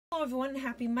Hello everyone,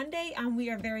 happy Monday.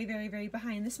 We are very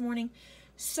behind this morning.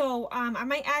 So I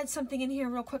might add something in here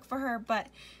real quick for her, but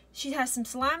she has some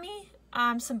salami,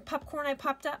 some popcorn I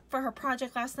popped up for her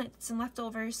project last night, some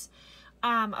leftovers,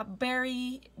 a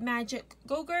berry magic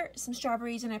Go-Gurt, some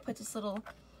strawberries, and I put this little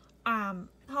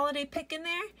holiday pick in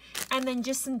there, and then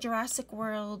just some Jurassic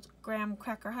World graham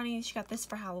cracker honey. She got this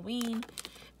for Halloween,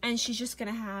 and she's just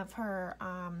gonna have her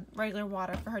regular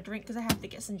water for her drink because I have to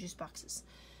get some juice boxes.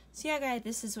 So yeah guys,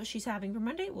 this is what she's having for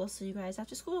Monday. We'll see you guys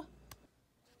after school.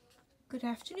 Good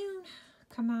afternoon.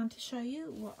 Come on to show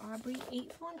you what Aubrey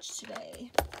ate for lunch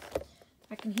today.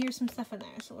 I can hear some stuff in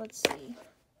there, so let's see.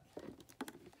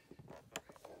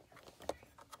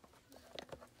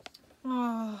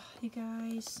 Oh, you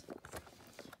guys.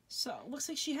 So, looks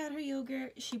like she had her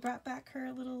yogurt. She brought back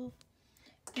her little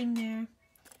thing there.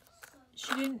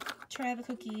 She didn't try the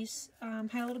cookies.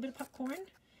 Had a little bit of popcorn.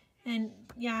 And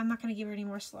yeah, I'm not going to give her any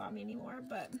more salami anymore,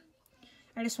 but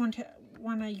I just want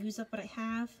to use up what I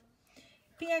have.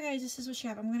 But yeah guys, this is what she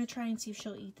have. I'm going to try and see if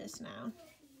she'll eat this now.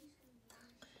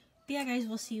 But yeah guys,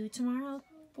 we'll see you tomorrow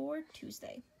for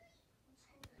Tuesday.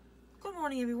 Good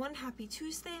morning everyone, happy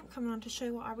Tuesday. I'm coming on to show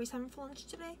you what Aubrey's having for lunch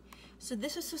today. So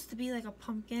this was supposed to be like a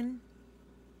pumpkin,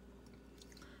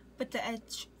 but the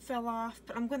edge fell off.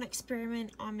 But I'm going to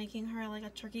experiment on making her like a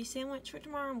turkey sandwich for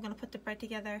tomorrow. I'm going to put the bread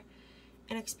together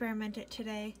and experiment it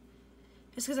today,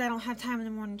 just because I don't have time in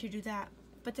the morning to do that.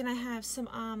 But then I have some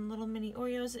little mini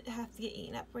Oreos that have to get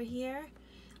eaten up right here.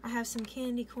 I have some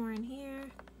candy corn here.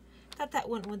 Thought that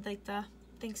went with like the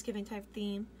Thanksgiving type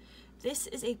theme. This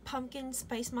is a pumpkin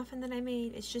spice muffin that I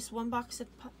made. It's just one box of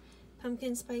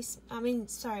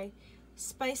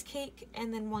spice cake,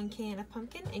 and then 1 can of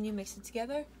pumpkin, and you mix it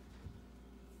together.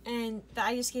 And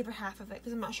I just gave her half of it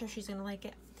because I'm not sure she's gonna like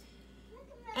it.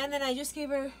 And then I just gave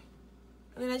her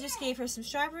some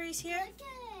strawberries here.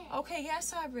 Okay,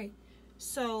 yes, Aubrey.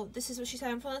 So this is what she's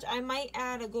having for lunch. I might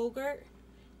add a Go-Gurt.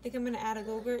 I think I'm gonna add a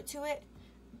Go-Gurt to it,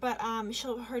 but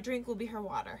her drink will be her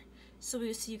water. So we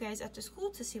will see you guys after school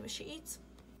to see what she eats.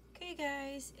 Okay,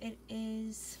 guys, it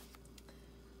is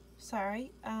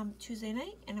Tuesday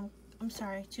night, and I'm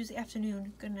sorry, Tuesday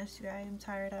afternoon. Goodness, you guys, I'm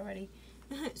tired already.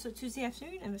 So Tuesday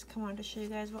afternoon, I'm just coming on to show you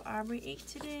guys what Aubrey ate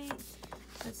today.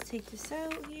 Let's take this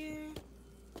out here.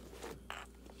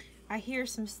 I hear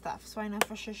some stuff, so I know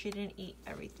for sure she didn't eat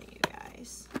everything, you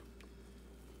guys.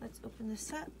 Let's open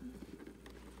this up.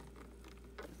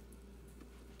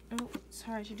 Oh, it's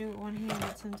hard to do it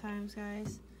one-handed sometimes,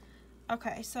 guys.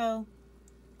 Okay, so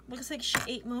looks like she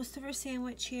ate most of her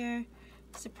sandwich here.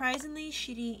 Surprisingly,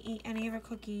 she didn't eat any of her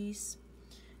cookies.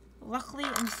 Luckily,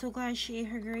 I'm so glad she ate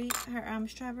her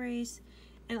strawberries,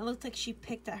 and it looked like she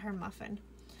picked at her muffin.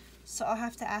 So I'll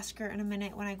have to ask her in a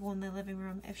minute when I go in the living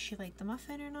room if she liked the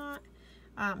muffin or not.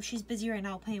 She's busy right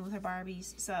now playing with her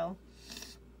Barbies, so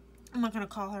I'm not going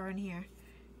to call her in here.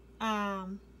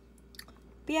 But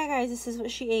yeah, guys, this is what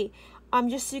she ate.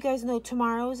 Just so you guys know,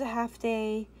 tomorrow is a half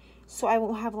day, so I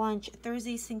won't have lunch.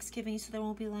 Thursday's Thanksgiving, so there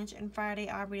won't be lunch. And Friday,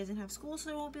 Aubrey doesn't have school, so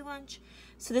there won't be lunch.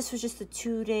 So this was just a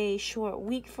 2-day short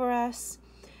week for us.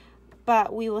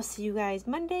 But we will see you guys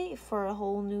Monday for a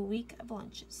whole new week of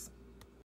lunches.